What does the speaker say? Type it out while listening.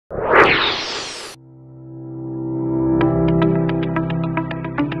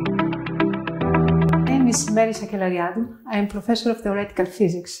is Mairi Sakellariadou. I am Professor of Theoretical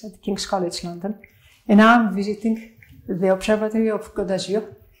Physics at King's College London, and now I'm visiting the Observatory of Cote,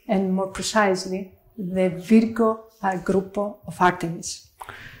 and more precisely, the Virgo group of Artemis.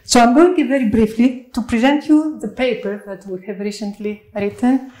 So I'm going very briefly to present you the paper that we have recently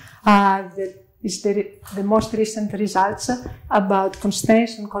written, that is the most recent results about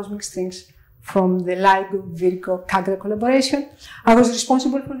constraints on cosmic strings from the LIGO-Virgo collaboration. I was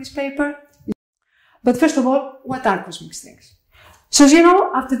responsible for this paper. But first of all, what are cosmic strings? So as you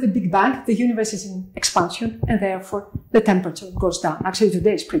know, after the Big Bang, the universe is in expansion and therefore the temperature goes down. Actually,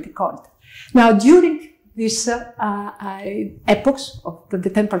 today is pretty cold. Now, during these epochs of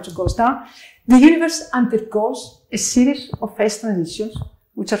the temperature goes down, the universe undergoes a series of phase transitions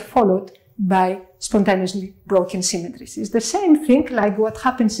which are followed by spontaneously broken symmetries. It's the same thing like what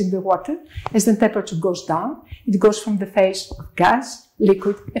happens in the water as the temperature goes down. It goes from the phase of gas,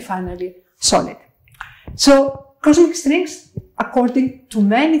 liquid, and finally solid. So cosmic strings, according to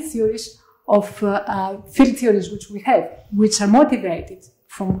many theories of field theories which we have, which are motivated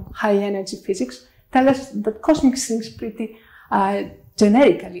from high energy physics, tell us that cosmic strings pretty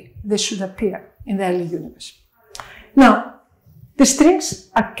generically, they should appear in the early universe. Now, the strings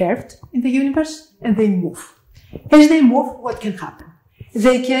are curved in the universe and they move. As they move, what can happen?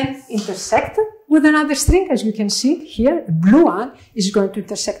 They can intersect with another string, as you can see here. The blue one is going to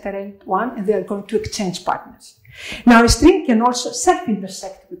intersect the red one, and they are going to exchange partners. Now, a string can also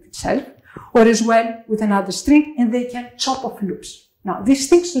self-intersect with itself, or as well with another string, and they can chop off loops. Now, these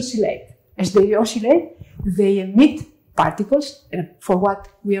things oscillate. As they oscillate, they emit particles, and for what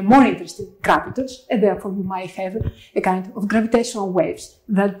we are more interested, gravitons, and therefore we might have a kind of gravitational waves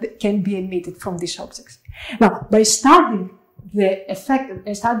that can be emitted from these objects. Now, by studying the effect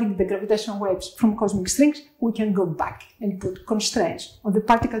and studying the gravitational waves from cosmic strings, we can go back and put constraints on the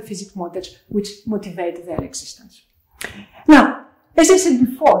particle physics models which motivate their existence. Now, as I said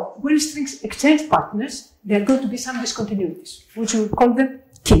before, when strings exchange partners, there are going to be some discontinuities, which we call them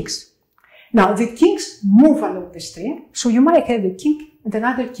kinks. Now, the kinks move along the string, so you might have a kink and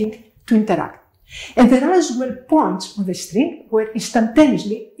another kink to interact. And there are as well points on the string where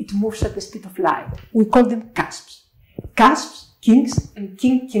instantaneously it moves at the speed of light. We call them cusps. Cusps, kinks, and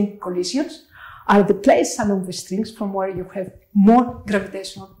kink-kink collisions are the places along the strings from where you have more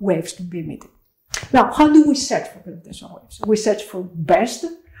gravitational waves to be emitted. Now, how do we search for gravitational waves? We search for bursts,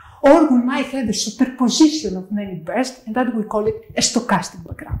 or we might have a superposition of many bursts, and that we call it a stochastic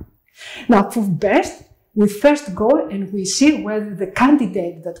background. Now, for bursts, we first go and we see whether the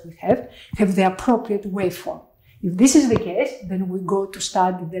candidate that we have the appropriate waveform. If this is the case, then we go to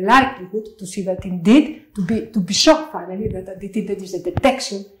study the likelihood to see that indeed, to be sure finally that indeed there is a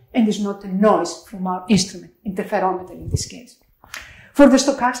detection and is not a noise from our instrument, interferometer in this case. For the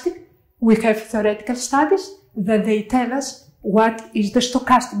stochastic, we have theoretical studies that they tell us what is the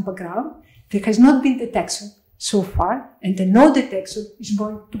stochastic background. There has not been detection so far, and the no detection is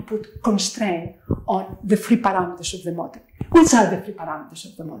going to put constraint on the free parameters of the model. Which are the free parameters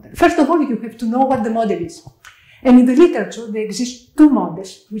of the model? First of all, you have to know what the model is. And in the literature, there exist two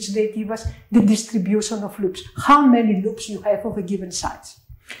models which they give us the distribution of loops, how many loops you have of a given size.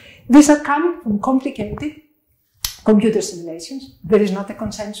 These are coming from complicated computer simulations. There is not a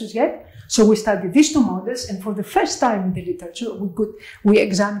consensus yet. So we studied these two models, and for the first time in the literature, we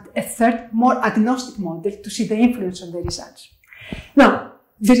examined a third, more agnostic model to see the influence on the results. Now,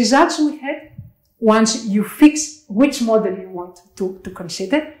 the results we had, once you fix which model you want to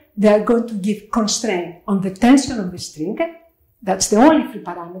consider, they are going to give constraint on the tension of the string, that's the only free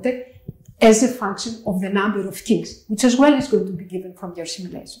parameter, as a function of the number of kinks, which as well is going to be given from your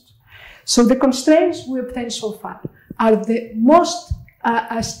simulations. So the constraints we obtained so far are the most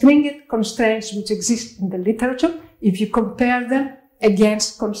stringent constraints which exist in the literature if you compare them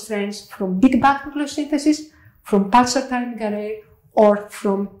against constraints from Big Bang nucleosynthesis, from pulsar timing array, or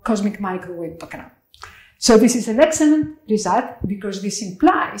from cosmic microwave background. So this is an excellent result because this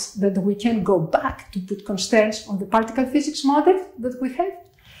implies that we can go back to put constraints on the particle physics model that we have.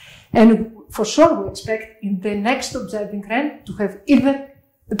 And for sure, we expect in the next observing run to have even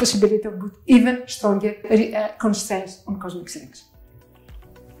the possibility of even stronger constraints on cosmic strings.